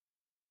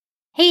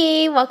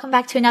Hey, welcome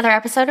back to another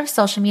episode of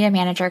Social Media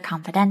Manager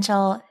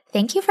Confidential.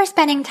 Thank you for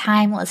spending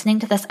time listening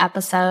to this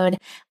episode.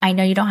 I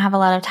know you don't have a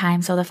lot of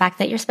time, so the fact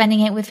that you're spending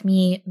it with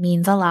me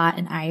means a lot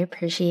and I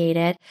appreciate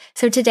it.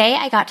 So today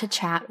I got to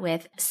chat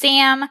with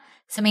Samantha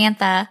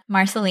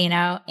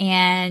Marcellino,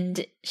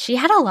 and she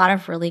had a lot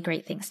of really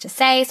great things to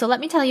say. So let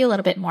me tell you a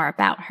little bit more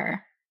about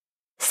her.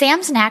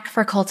 Sam's knack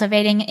for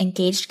cultivating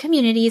engaged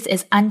communities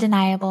is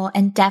undeniable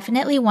and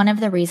definitely one of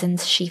the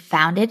reasons she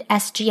founded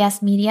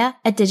SGS Media,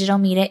 a digital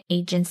media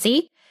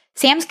agency.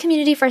 Sam's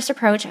community-first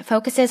approach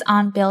focuses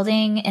on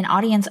building an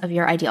audience of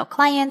your ideal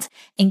clients,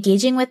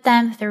 engaging with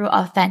them through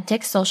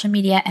authentic social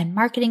media and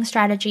marketing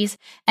strategies,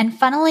 and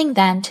funneling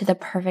them to the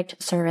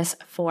perfect service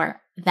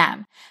for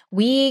them.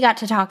 We got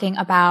to talking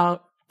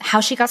about how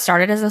she got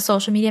started as a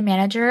social media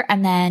manager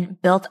and then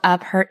built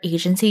up her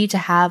agency to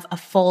have a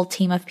full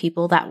team of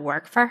people that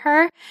work for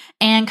her,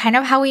 and kind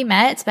of how we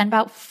met. It's been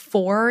about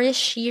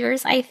 4-ish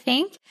years, I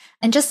think,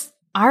 and just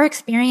our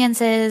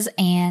experiences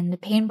and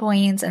pain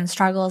points and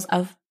struggles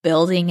of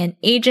building an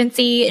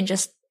agency and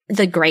just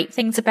the great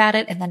things about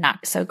it and the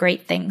not so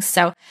great things.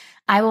 So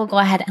I will go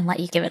ahead and let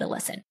you give it a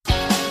listen.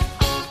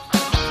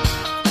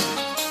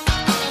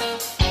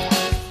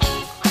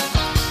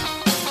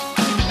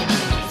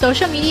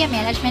 Social media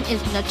management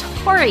is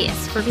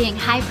notorious for being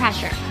high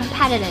pressure,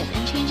 competitive,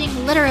 and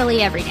changing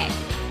literally every day,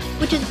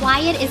 which is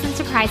why it isn't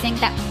surprising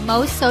that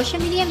most social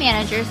media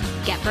managers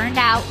get burned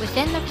out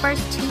within the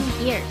first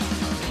 2 years.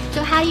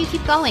 So how do you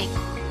keep going?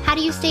 How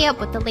do you stay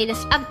up with the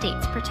latest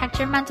updates, protect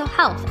your mental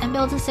health, and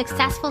build a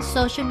successful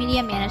social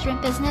media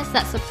management business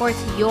that supports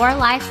your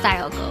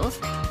lifestyle goals?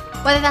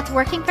 Whether that's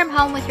working from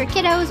home with your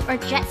kiddos or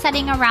jet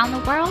setting around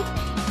the world,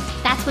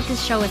 that's what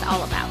this show is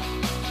all about.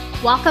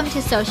 Welcome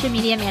to Social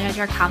Media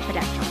Manager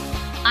Confidential.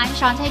 I'm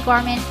Shantae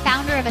Gorman,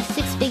 founder of a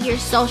 6-figure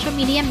social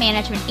media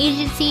management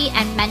agency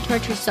and mentor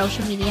to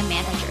social media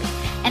managers.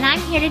 And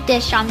I'm here to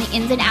dish on the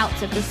ins and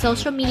outs of the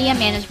social media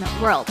management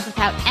world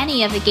without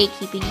any of the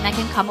gatekeeping that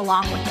can come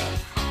along with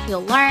it.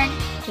 You'll learn,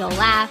 you'll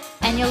laugh,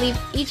 and you'll leave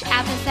each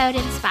episode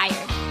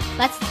inspired.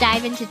 Let's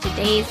dive into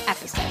today's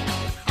episode.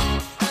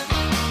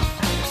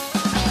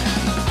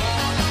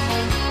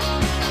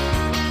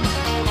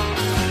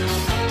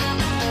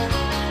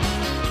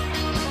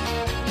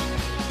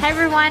 Hi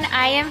everyone,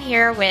 I am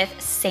here with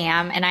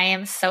Sam, and I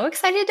am so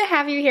excited to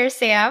have you here,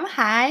 Sam.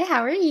 Hi,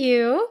 how are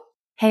you?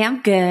 Hey,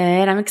 I'm good.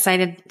 I'm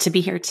excited to be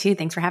here too.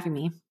 Thanks for having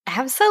me.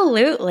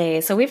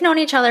 Absolutely. So we've known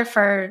each other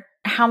for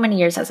how many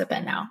years has it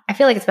been now? I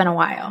feel like it's been a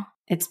while.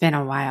 It's been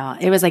a while.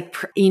 It was like,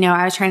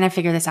 I was trying to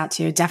figure this out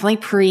too. Definitely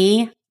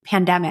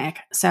pre-pandemic.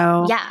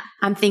 So yeah,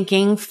 I'm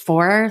thinking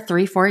 4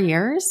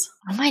 years.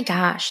 Oh my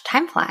gosh,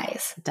 time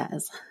flies. It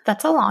does.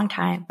 That's a long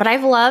time. But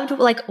I've loved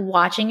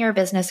watching your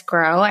business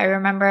grow. I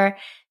remember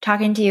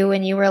talking to you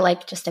when you were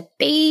just a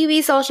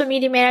baby social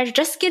media manager,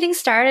 just getting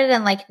started.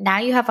 And now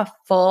you have a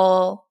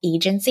full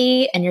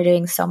agency and you're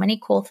doing so many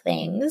cool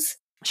things.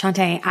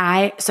 Shantae,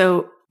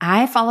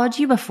 I followed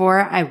you before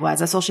I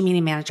was a social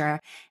media manager.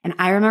 And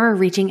I remember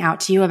reaching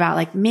out to you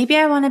about maybe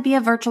I want to be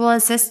a virtual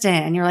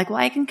assistant. And you're like, well,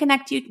 I can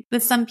connect you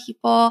with some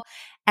people.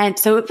 And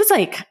so it was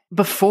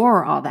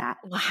before all that.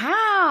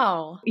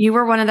 Wow. You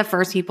were one of the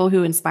first people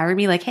who inspired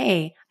me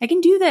hey, I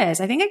can do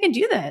this. I think I can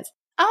do this.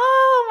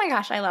 Oh my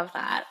gosh, I love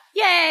that.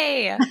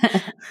 Yay.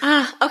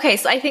 Okay,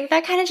 so I think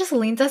that kind of just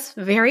leads us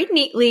very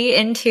neatly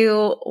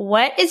into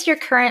what is your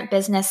current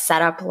business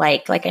setup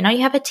like? I know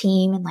you have a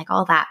team and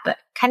all that, but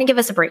kind of give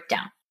us a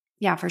breakdown.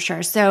 Yeah, for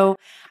sure. So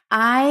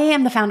I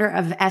am the founder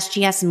of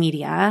SGS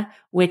Media,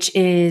 which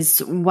is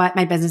what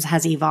my business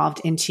has evolved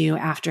into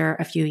after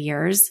a few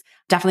years.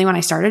 Definitely when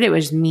I started, it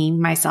was me,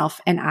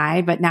 myself, and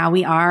I, but now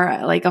we are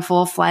a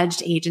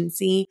full-fledged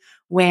agency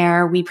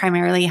where we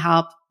primarily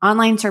help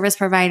online service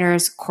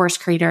providers, course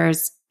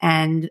creators,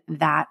 and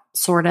that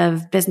sort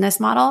of business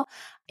model.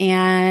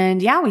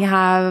 And yeah, we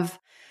have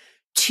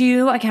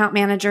 2 account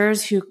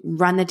managers who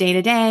run the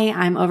day-to-day.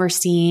 I'm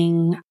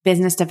overseeing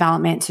business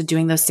development, so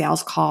doing those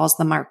sales calls,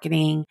 the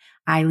marketing.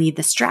 I lead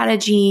the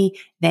strategy.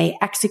 They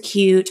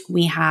execute.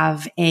 We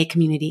have a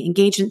community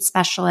engagement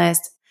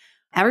specialist.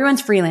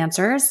 Everyone's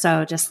freelancers,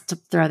 so just to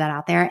throw that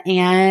out there.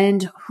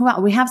 And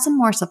we have some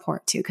more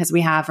support too, because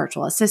we have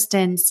virtual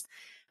assistants.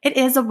 It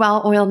is a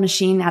well-oiled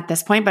machine at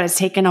this point, but it's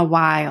taken a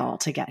while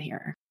to get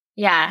here.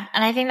 Yeah,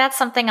 and I think that's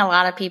something a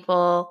lot of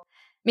people,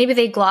 maybe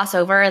they gloss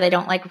over, or they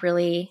don't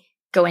really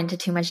go into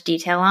too much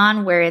detail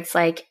on, where it's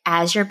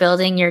as you're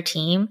building your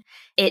team,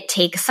 it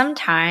takes some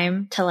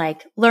time to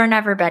learn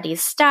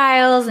everybody's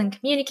styles and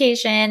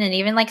communication and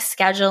even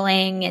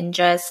scheduling and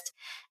just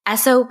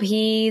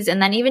SOPs,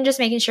 and then even just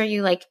making sure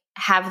you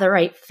have the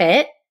right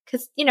fit.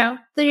 Because,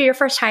 your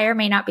first hire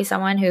may not be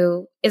someone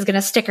who is going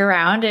to stick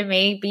around. It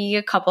may be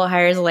a couple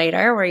hires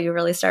later where you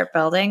really start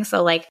building.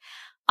 So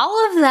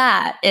all of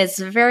that is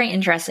very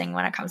interesting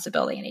when it comes to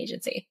building an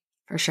agency.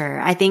 For sure.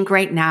 I think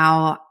right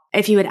now,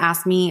 if you had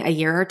asked me a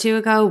year or 2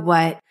 ago,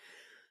 what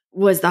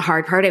was the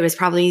hard part? It was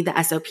probably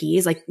the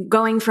SOPs,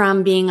 going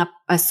from being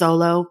a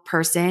solo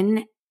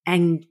person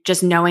and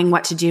just knowing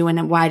what to do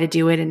and why to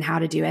do it and how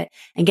to do it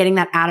and getting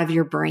that out of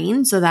your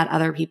brain so that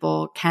other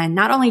people can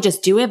not only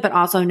just do it, but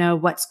also know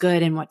what's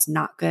good and what's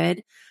not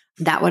good.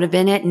 That would have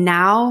been it.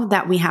 Now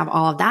that we have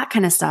all of that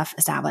kind of stuff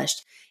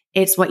established,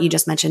 it's what you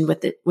just mentioned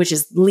with it, which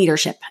is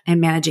leadership and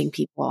managing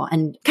people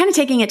and kind of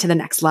taking it to the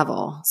next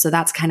level. So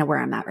that's kind of where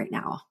I'm at right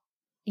now.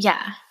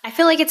 Yeah. I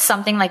feel like it's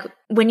something like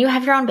when you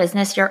have your own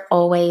business, you're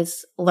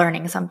always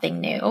learning something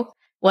new,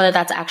 whether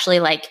that's actually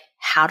like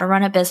how to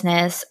run a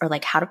business or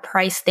like how to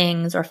price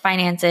things or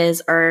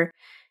finances or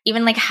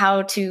even like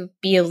how to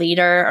be a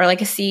leader or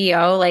like a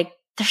CEO. Like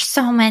there's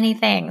so many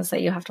things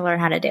that you have to learn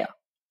how to do.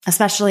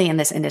 Especially in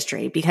this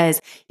industry,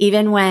 because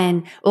even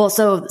when, well,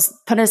 so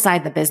put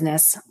aside the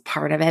business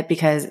part of it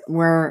because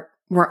we're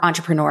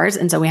entrepreneurs.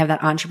 And so we have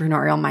that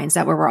entrepreneurial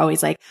mindset where we're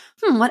always like,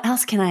 what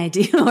else can I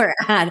do or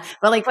add?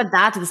 But like put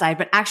that to the side.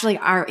 But actually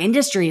our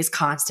industry is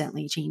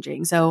constantly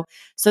changing. So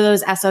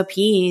those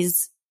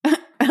SOPs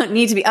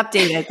need to be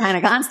updated kind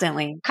of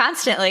constantly.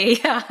 Constantly.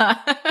 Yeah.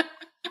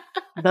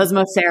 Those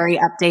Mosseri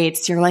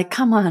updates, you're like,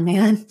 come on,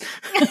 man.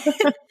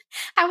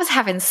 I was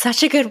having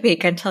such a good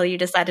week until you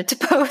decided to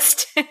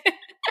post.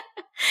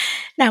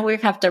 Now we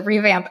have to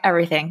revamp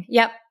everything.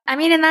 Yep. I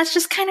mean, and that's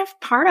just kind of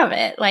part of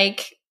it.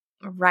 Like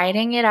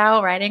writing it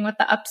out, writing with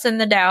the ups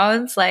and the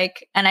downs.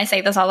 Like, and I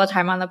say this all the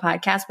time on the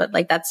podcast, but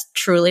like that's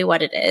truly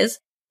what it is.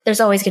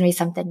 There's always going to be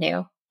something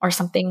new or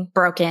something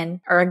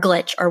broken or a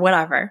glitch or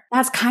whatever.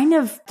 That's kind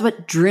of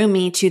what drew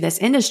me to this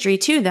industry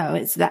too, though,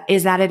 is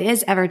that it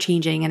is ever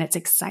changing and it's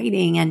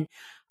exciting. And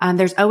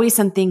there's always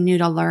something new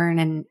to learn.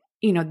 And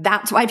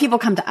that's why people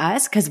come to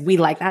us because we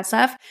like that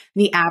stuff.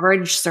 The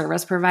average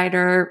service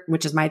provider,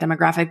 which is my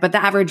demographic, but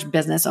the average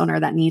business owner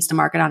that needs to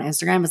market on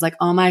Instagram is like,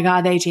 oh my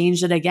God, they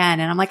changed it again.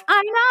 And I'm like,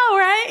 I know,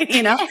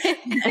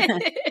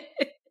 right?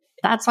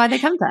 That's why they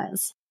come to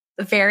us.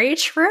 Very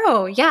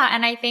true. Yeah.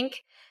 And I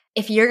think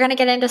if you're going to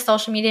get into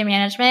social media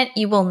management,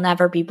 you will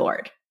never be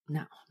bored.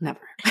 No,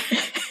 never.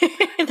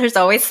 There's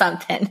always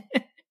something.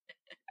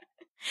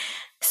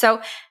 So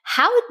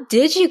how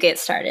did you get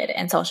started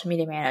in social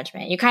media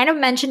management? You kind of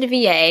mentioned a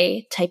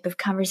VA type of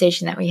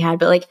conversation that we had,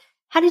 but like,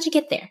 how did you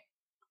get there?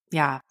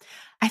 Yeah.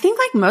 I think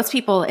like most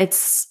people,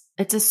 it's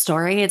a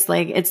story. It's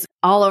like, it's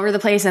all over the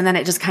place. And then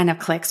it just kind of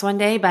clicks one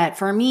day. But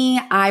for me,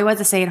 I was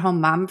a stay-at-home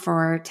mom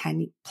for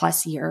 10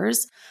 plus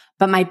years.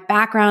 But my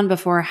background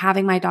before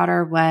having my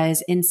daughter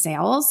was in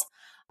sales.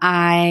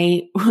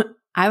 I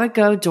would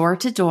go door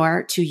to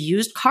door to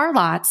used car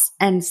lots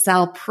and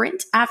sell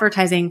print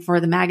advertising for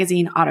the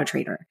magazine Auto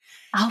Trader.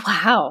 Oh,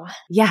 wow.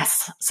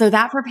 Yes. So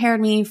that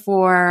prepared me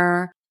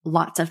for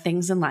lots of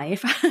things in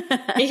life.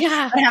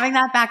 Yeah. But having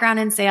that background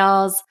in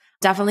sales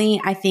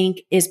definitely, I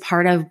think, is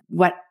part of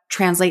what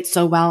translates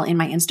so well in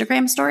my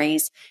Instagram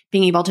stories,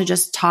 being able to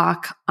just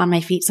talk on my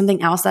feet.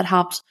 Something else that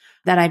helped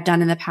that I've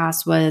done in the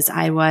past was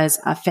I was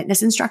a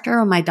fitness instructor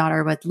when my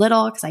daughter was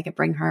little because I could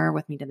bring her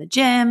with me to the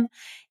gym.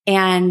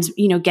 And,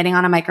 getting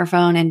on a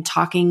microphone and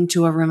talking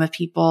to a room of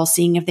people,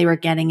 seeing if they were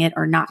getting it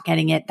or not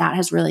getting it, that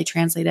has really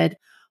translated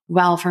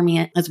well for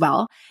me as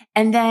well.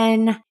 And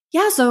then,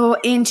 so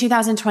in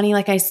 2020,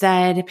 like I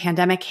said,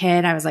 pandemic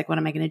hit. I was like, what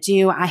am I going to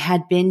do? I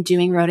had been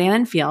doing Rodan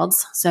and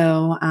Fields,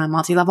 so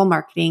multi-level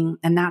marketing.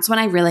 And that's when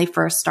I really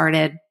first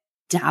started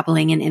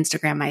dabbling in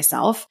Instagram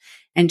myself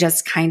and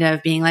just kind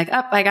of being like,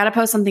 I got to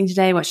post something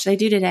today. What should I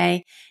do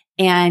today?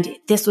 And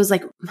this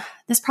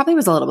probably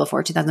was a little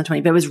before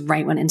 2020, but it was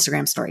right when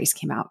Instagram stories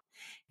came out.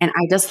 And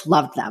I just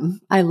loved them.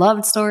 I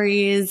loved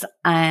stories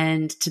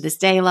and to this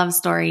day love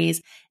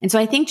stories. And so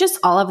I think just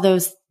all of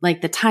those,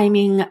 like the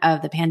timing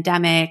of the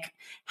pandemic,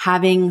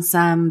 having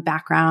some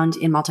background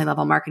in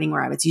multi-level marketing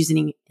where I was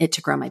using it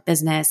to grow my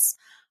business,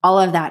 all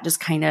of that just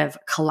kind of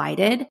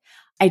collided.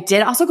 I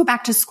did also go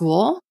back to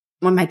school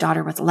when my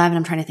daughter was 11.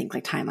 I'm trying to think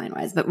like timeline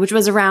wise, but which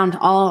was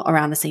all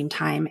around the same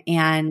time.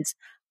 And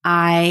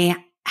I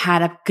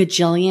had a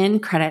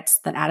gajillion credits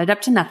that added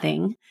up to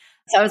nothing.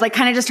 So I was like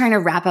kind of just trying to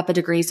wrap up a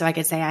degree so I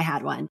could say I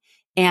had one.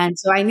 And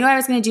so I knew I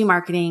was going to do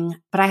marketing,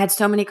 but I had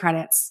so many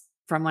credits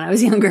from when I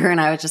was younger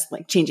and I was just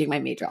like changing my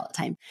major all the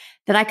time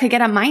that I could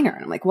get a minor.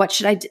 And I'm like, what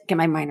should I get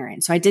my minor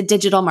in? So I did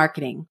digital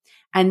marketing.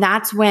 And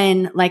that's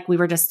when, like we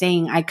were just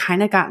saying, I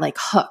kind of got like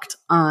hooked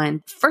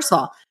on, first of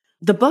all,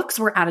 the books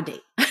were out of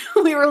date.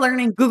 We were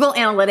learning Google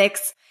Analytics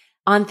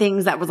on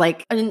things that was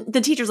like, and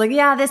the teacher's like,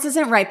 yeah, this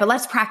isn't right, but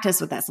let's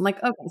practice with this. I'm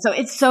like, okay. So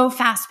it's so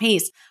fast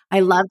paced. I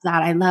loved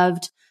that. I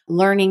loved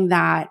learning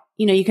that,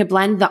 you could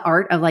blend the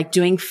art of like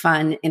doing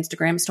fun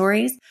Instagram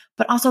stories,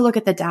 but also look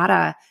at the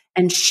data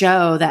and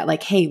show that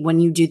like, hey, when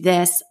you do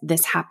this,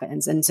 this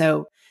happens. And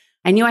so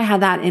I knew I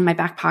had that in my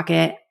back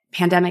pocket.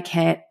 Pandemic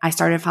hit. I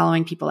started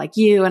following people like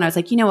you. And I was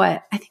like, you know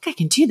what? I think I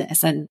can do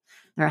this. And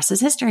the rest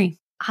is history.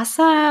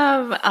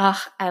 Awesome.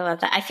 Oh, I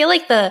love that. I feel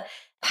like the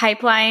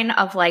pipeline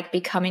of like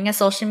becoming a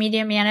social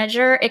media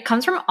manager, it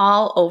comes from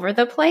all over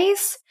the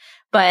place.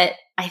 But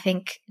I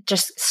think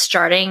just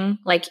starting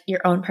like your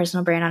own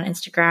personal brand on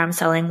Instagram,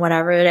 selling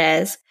whatever it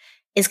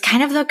is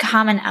kind of the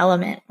common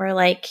element where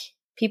like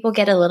people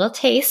get a little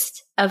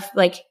taste of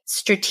like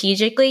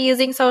strategically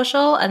using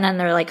social, and then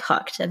they're like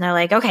hooked and they're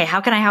like, okay, how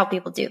can I help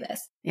people do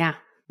this? Yeah.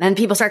 Then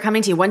people start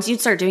coming to you once you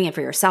start doing it for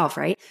yourself,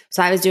 right?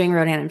 So I was doing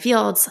Rodan and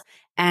Fields,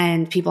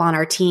 and people on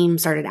our team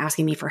started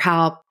asking me for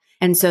help.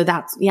 And so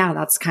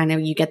that's kind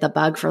of, you get the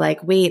bug for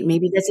like, wait,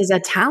 maybe this is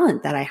a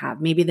talent that I have.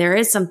 Maybe there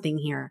is something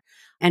here.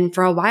 And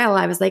for a while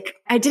I was like,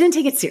 I didn't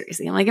take it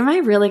seriously. I'm like, am I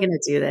really going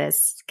to do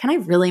this? Can I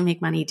really make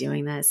money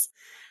doing this?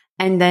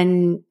 And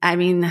then, I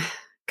mean,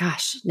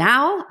 gosh,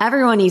 now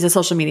everyone needs a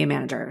social media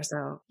manager.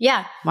 So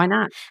yeah, why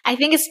not? I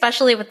think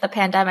especially with the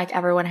pandemic,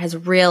 everyone has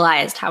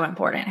realized how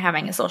important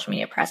having a social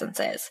media presence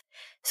is.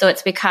 So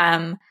it's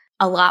become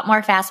a lot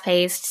more fast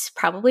paced,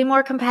 probably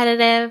more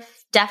competitive,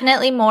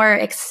 definitely more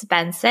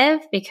expensive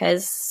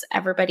because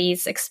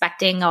everybody's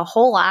expecting a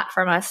whole lot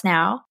from us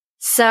now.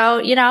 So,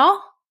 you know,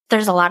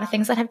 there's a lot of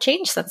things that have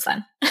changed since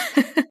then.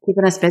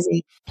 Keeping us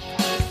busy.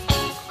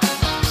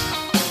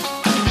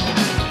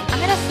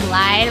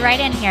 Slide right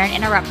in here and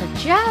interrupt for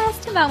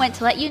just a moment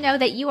to let you know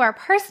that you are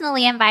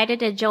personally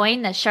invited to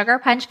join the Sugar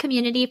Punch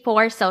community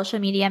for social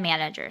media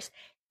managers.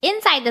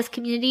 Inside this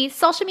community,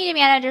 social media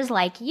managers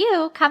like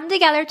you come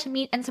together to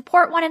meet and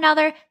support one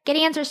another, get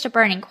answers to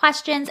burning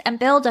questions, and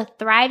build a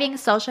thriving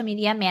social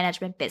media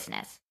management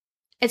business.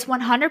 It's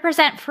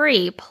 100%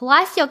 free,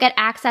 plus you'll get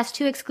access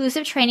to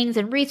exclusive trainings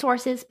and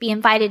resources, be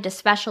invited to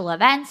special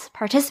events,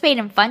 participate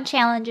in fun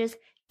challenges,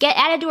 get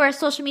added to our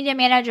social media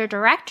manager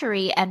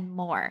directory, and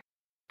more.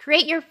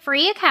 Create your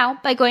free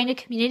account by going to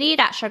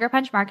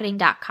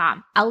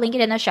community.sugarpunchmarketing.com. I'll link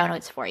it in the show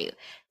notes for you.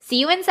 See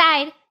you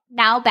inside.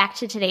 Now back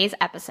to today's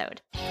episode.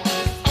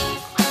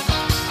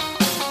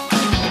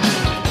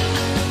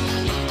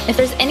 If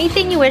there's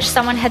anything you wish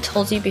someone had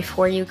told you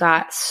before you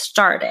got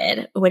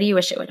started, what do you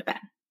wish it would have been?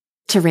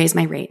 To raise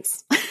my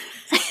rates.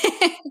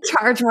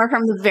 Charge more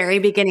from the very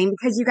beginning,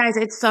 because you guys,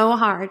 it's so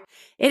hard.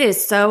 It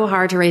is so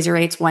hard to raise your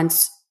rates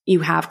once you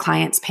have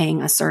clients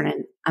paying a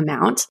certain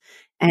amount.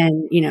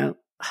 And, you know,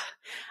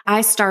 I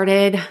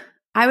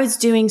was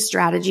doing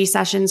strategy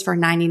sessions for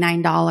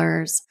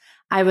 $99.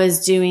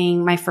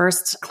 My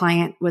first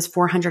client was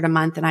 $400 a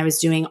month, and I was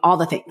doing all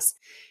the things.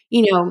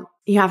 You know,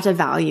 you have to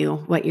value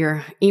what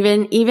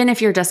even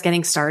if you're just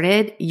getting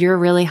started, you're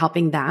really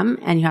helping them,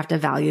 and you have to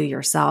value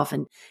yourself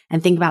and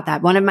think about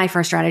that. One of my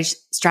first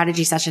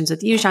strategy sessions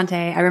with you,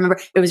 Shantae, I remember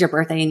it was your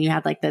birthday and you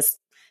had like this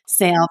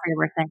sale for your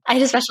birthday. I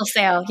had a special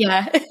sale.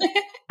 Yeah.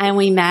 And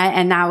we met,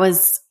 and that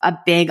was a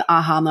big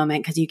aha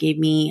moment, because you gave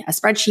me a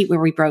spreadsheet where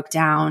we broke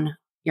down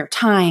your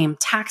time,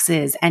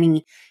 taxes,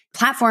 any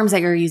platforms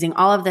that you're using.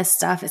 All of this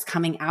stuff is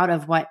coming out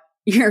of what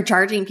you're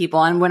charging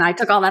people. And when I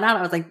took all that out,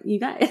 I was like, you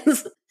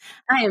guys,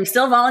 I am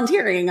still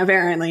volunteering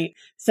apparently.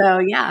 So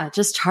yeah,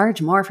 just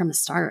charge more from the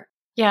start.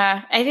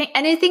 Yeah, I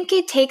think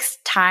it takes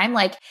time.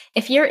 Like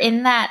if you're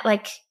in that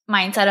like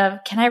mindset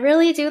of, can I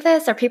really do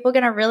this? Are people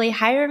going to really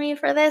hire me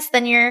for this?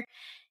 Then you're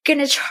going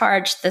to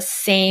charge the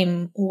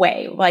same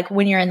way, like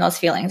when you're in those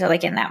feelings or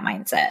like in that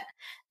mindset.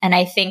 And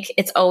I think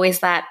it's always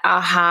that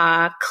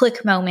aha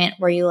click moment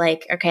where you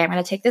like, okay, I'm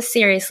going to take this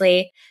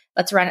seriously.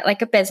 Let's run it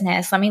like a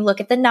business. Let me look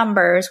at the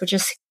numbers, which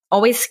is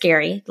always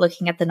scary,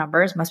 looking at the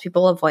numbers. Most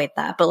people avoid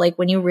that. But like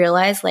when you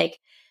realize like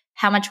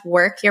how much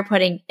work you're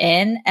putting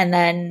in and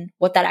then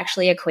what that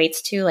actually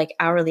equates to like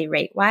hourly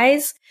rate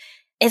wise,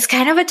 it's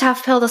kind of a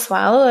tough pill to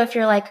swallow if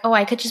you're like, oh,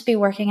 I could just be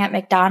working at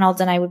McDonald's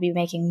and I would be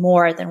making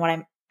more than what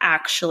I'm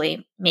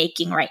actually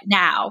making right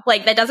now.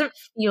 Like that doesn't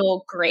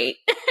feel great.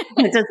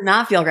 It does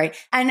not feel great.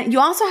 And you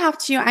also have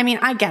to, I mean,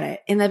 I get it.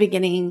 In the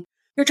beginning,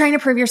 you're trying to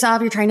prove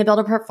yourself, you're trying to build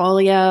a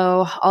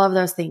portfolio, all of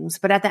those things.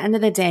 But at the end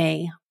of the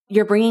day,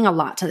 you're bringing a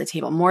lot to the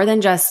table, more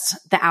than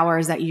just the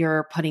hours that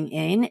you're putting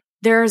in.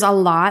 There's a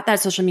lot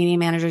that social media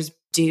managers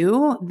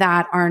do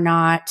that are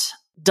not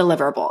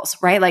deliverables,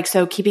 right? Like,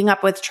 so keeping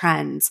up with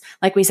trends,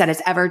 like we said,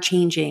 it's ever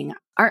changing.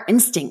 Our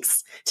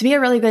instincts to be a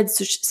really good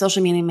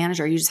social media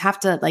manager, you just have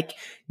to like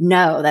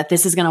know that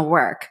this is going to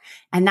work.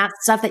 And that's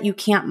stuff that you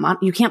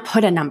can't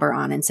put a number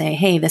on and say,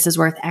 hey, this is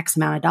worth X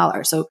amount of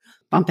dollars. So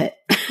bump it,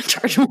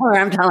 charge more.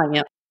 I'm telling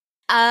you.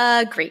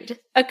 Agreed.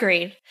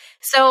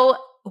 So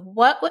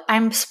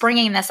I'm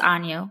springing this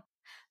on you,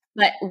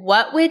 but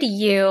what would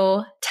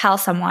you tell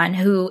someone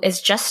who is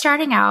just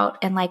starting out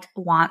and like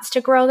wants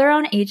to grow their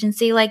own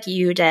agency like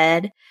you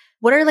did?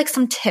 What are like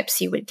some tips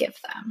you would give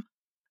them?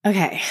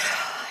 Okay.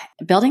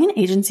 Building an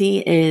agency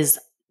is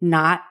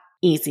not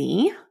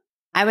easy.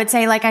 I would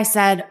say, like I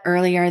said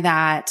earlier,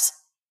 that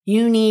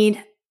you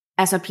need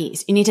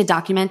SOPs. You need to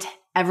document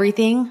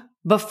everything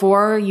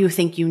before you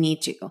think you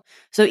need to.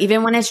 So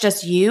even when it's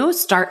just you,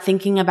 start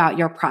thinking about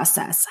your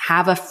process.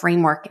 Have a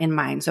framework in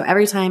mind. So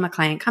every time a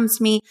client comes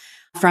to me,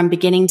 from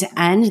beginning to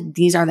end,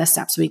 these are the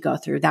steps we go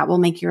through. That will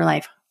make your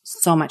life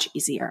so much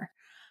easier.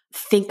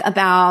 Think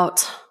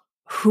about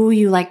who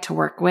you like to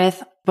work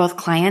with, both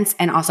clients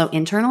and also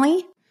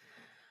internally.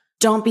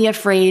 Don't be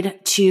afraid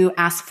to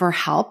ask for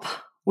help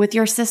with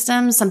your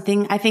systems.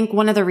 I think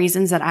one of the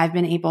reasons that I've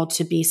been able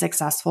to be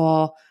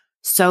successful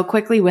so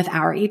quickly with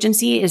our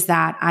agency is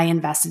that I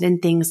invested in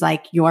things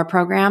like your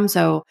program.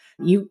 So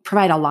you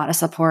provide a lot of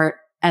support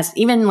as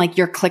even like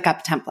your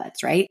ClickUp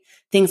templates, right?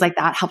 Things like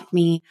that helped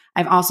me.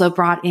 I've also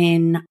brought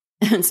in,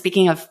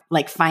 speaking of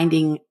like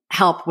finding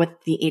help with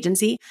the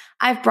agency,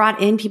 I've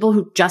brought in people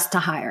who just to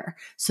hire.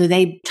 So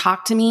they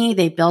talk to me,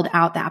 they build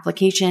out the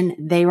application,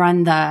 they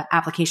run the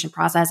application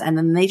process, and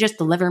then they just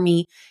deliver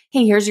me,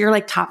 hey, here's your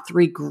like top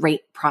 3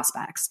 great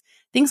prospects.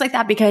 Things like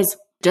that, because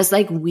just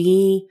like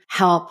we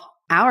help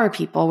our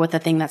people with the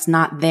thing that's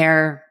not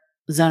their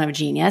zone of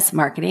genius,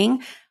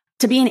 marketing,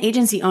 to be an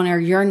agency owner,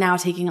 you're now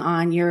taking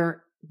on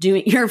your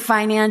doing your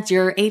finance,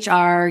 your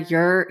HR,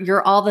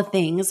 your all the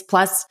things,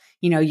 plus,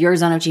 your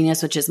zone of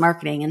genius, which is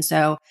marketing. And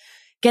so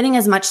getting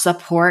as much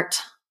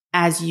support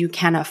as you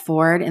can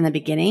afford in the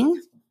beginning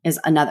is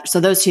another. So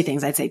those 2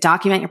 things I'd say: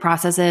 document your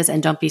processes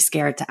and don't be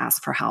scared to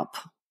ask for help.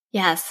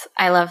 Yes,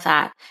 I love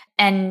that.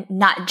 And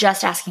not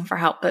just asking for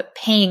help, but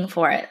paying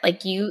for it.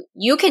 Like you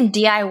can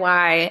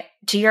DIY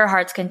to your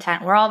heart's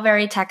content. We're all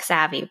very tech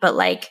savvy, but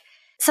like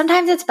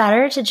sometimes it's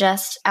better to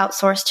just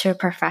outsource to a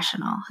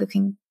professional who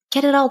can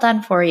get it all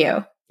done for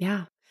you.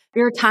 Yeah.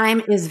 Your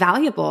time is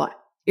valuable.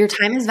 Your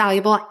time is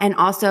valuable. And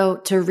also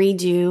to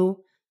redo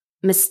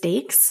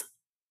mistakes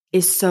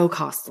is so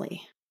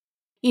costly.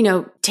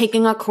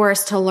 Taking a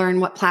course to learn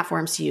what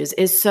platforms to use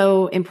is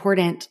so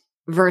important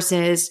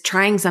versus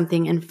trying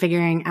something and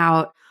figuring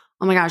out,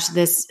 oh my gosh,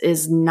 this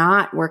is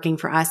not working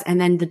for us. And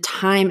then the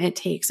time it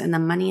takes and the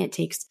money it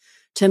takes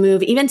to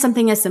move, even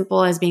something as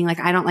simple as being like,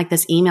 I don't like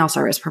this email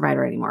service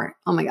provider anymore.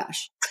 Oh my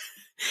gosh.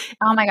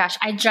 Oh my gosh.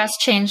 I just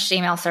changed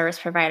email service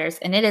providers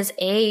and it is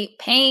a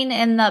pain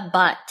in the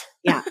butt.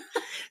 Yeah.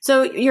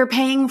 So you're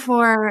paying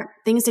for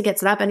things to get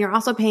set up, and you're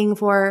also paying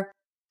for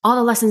all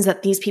the lessons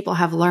that these people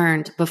have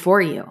learned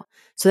before you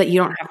so that you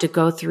don't have to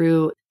go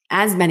through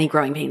as many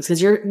growing pains,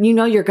 because you're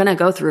going to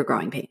go through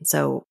growing pains.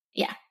 So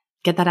yeah,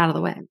 get that out of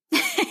the way.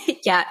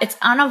 Yeah, it's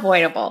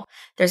unavoidable.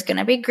 There's going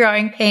to be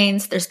growing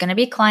pains. There's going to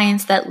be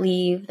clients that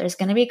leave. There's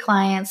going to be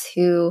clients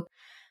who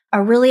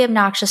are really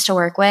obnoxious to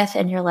work with.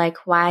 And you're like,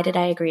 why did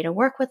I agree to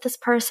work with this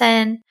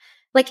person?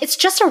 Like, it's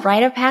just a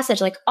rite of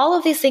passage. Like, all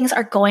of these things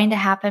are going to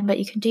happen, but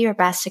you can do your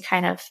best to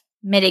kind of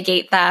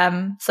mitigate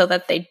them so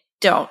that they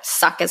don't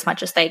suck as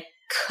much as they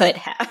could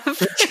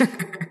have. Sure.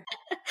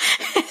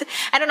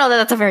 I don't know that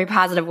that's a very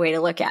positive way to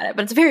look at it,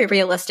 but it's very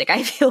realistic,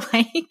 I feel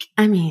like.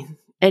 I mean,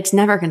 it's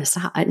never going to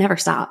stop. It never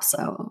stops.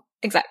 So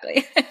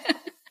exactly.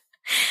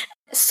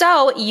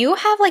 So you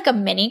have like a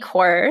mini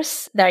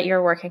course that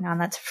you're working on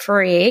that's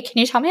free. Can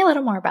you tell me a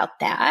little more about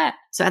that?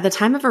 So at the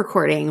time of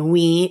recording,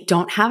 we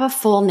don't have a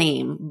full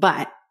name,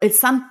 but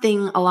it's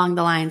something along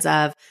the lines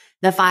of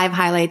the 5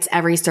 highlights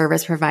every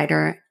service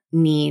provider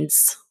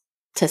needs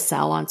to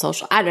sell on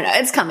social. I don't know.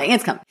 It's coming.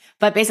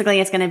 But basically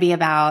it's going to be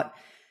about,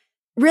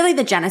 really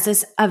the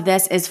genesis of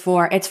this is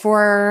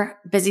for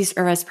busy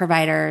service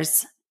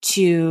providers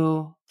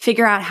to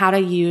figure out how to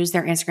use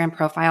their Instagram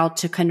profile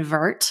to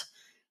convert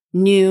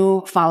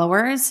new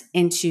followers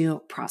into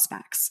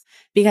prospects.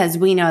 Because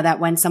we know that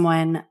when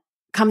someone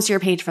comes to your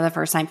page for the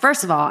first time,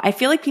 first of all, I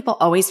feel like people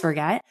always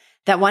forget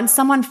that once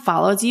someone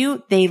follows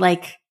you, they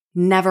like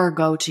never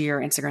go to your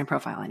Instagram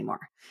profile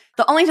anymore.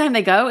 The only time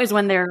they go is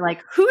when they're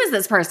like, who is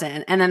this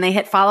person? And then they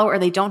hit follow or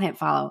they don't hit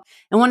follow.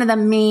 And one of the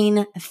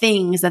main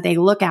things that they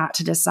look at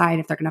to decide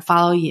if they're going to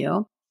follow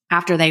you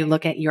after they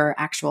look at your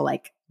actual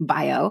like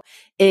bio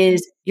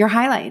is your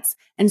highlights.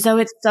 And so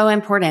it's so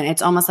important.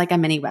 It's almost like a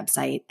mini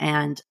website.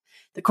 And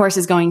the course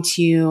is going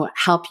to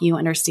help you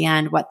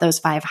understand what those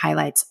 5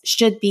 highlights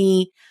should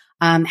be,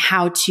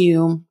 how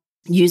to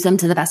use them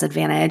to the best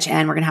advantage.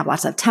 And we're going to have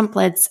lots of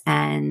templates,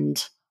 and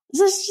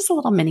this is just a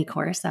little mini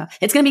course. So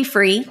it's going to be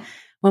free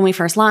when we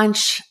first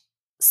launch.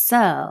 So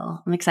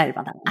I'm excited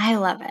about that one. I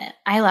love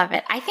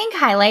it. I think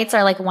highlights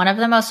are like one of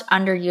the most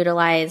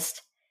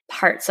underutilized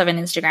parts of an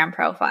Instagram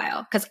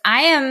profile, because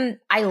I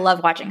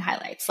love watching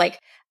highlights. Like,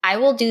 I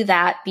will do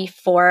that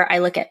before I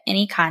look at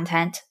any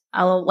content.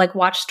 I'll like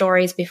watch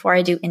stories before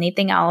I do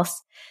anything else.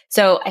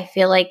 So I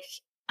feel like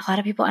a lot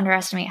of people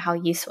underestimate how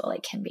useful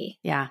it can be.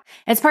 Yeah.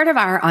 It's part of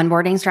our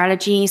onboarding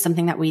strategy,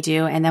 something that we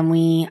do. And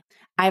then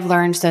I've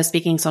learned, so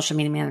speaking social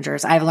media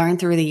managers, I've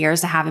learned through the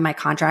years to have in my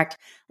contract,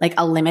 like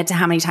a limit to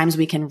how many times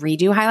we can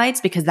redo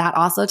highlights, because that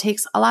also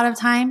takes a lot of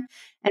time.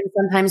 And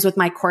sometimes with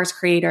my course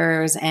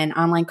creators and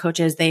online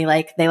coaches, they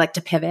like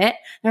to pivot.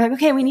 They're like,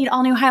 okay, we need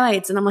all new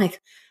highlights. And I'm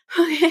like,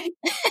 okay.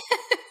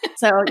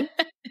 So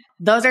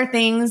those are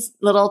things,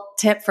 little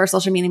tip for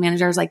social media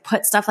managers, like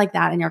put stuff like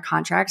that in your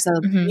contract. So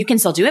you can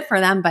still do it for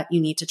them, but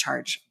you need to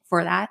charge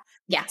for that.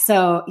 Yeah.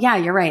 So yeah,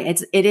 you're right.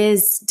 It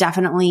is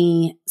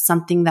definitely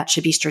something that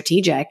should be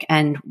strategic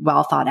and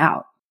well thought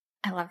out.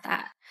 I love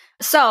that.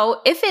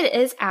 So if it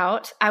is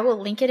out, I will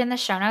link it in the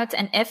show notes.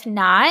 And if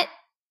not,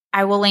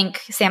 I will link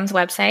Sam's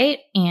website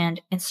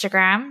and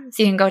Instagram,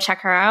 so you can go check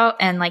her out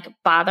and like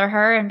bother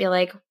her and be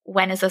like,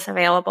 when is this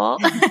available?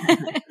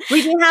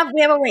 We have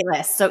a wait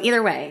list. So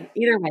either way.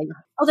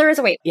 Oh, there is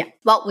a wait. Yeah.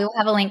 Well, we will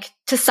have a link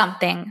to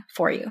something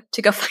for you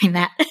to go find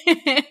that.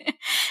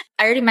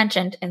 I already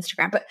mentioned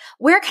Instagram, but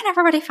where can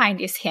everybody find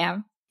you,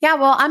 Sam? Yeah,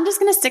 well, I'm just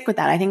going to stick with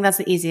that. I think that's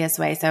the easiest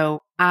way. So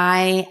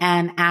I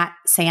am at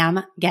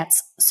Sam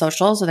Gets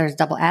Social. So there's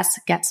double S,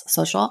 Gets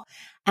Social.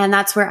 And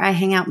that's where I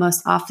hang out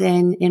most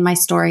often in my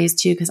stories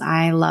too, because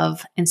I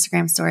love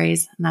Instagram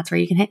stories. And that's where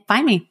you can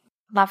find me.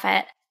 Love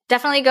it.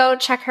 Definitely go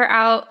check her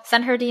out.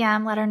 Send her a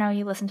DM. Let her know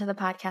you listened to the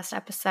podcast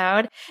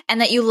episode and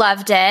that you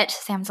loved it.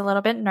 Sam's a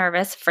little bit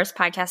nervous. First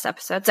podcast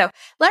episode. So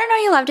let her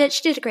know you loved it.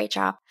 She did a great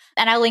job.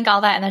 And I'll link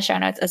all that in the show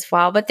notes as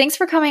well. But thanks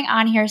for coming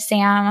on here,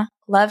 Sam.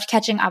 Loved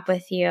catching up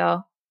with you.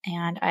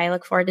 And I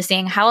look forward to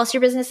seeing how else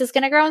your business is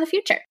going to grow in the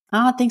future.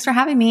 Oh, thanks for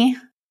having me.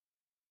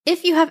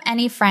 If you have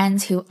any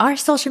friends who are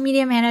social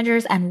media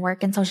managers and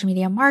work in social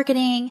media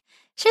marketing,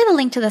 share the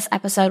link to this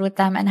episode with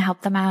them and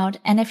help them out.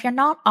 And if you're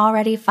not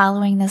already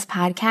following this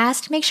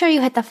podcast, make sure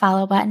you hit the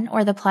follow button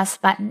or the plus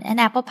button in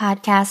Apple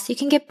Podcasts. You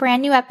can get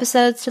brand new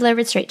episodes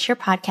delivered straight to your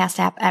podcast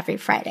app every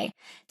Friday.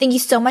 Thank you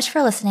so much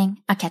for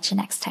listening. I'll catch you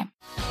next time.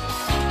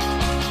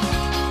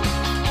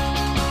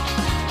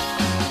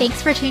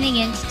 Thanks for tuning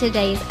in to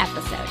today's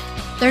episode.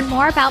 Learn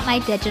more about my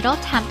digital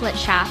template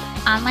shop,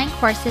 online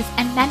courses,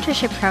 and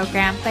mentorship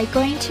program by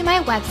going to my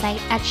website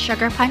at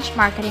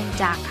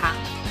sugarpunchmarketing.com.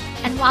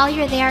 And while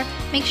you're there,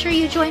 make sure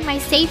you join my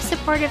safe,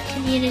 supportive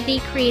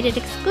community created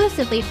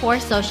exclusively for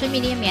social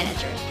media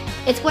managers.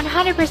 It's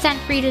 100%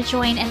 free to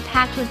join and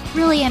packed with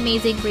really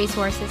amazing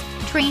resources,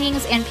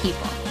 trainings, and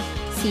people.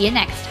 See you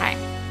next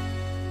time.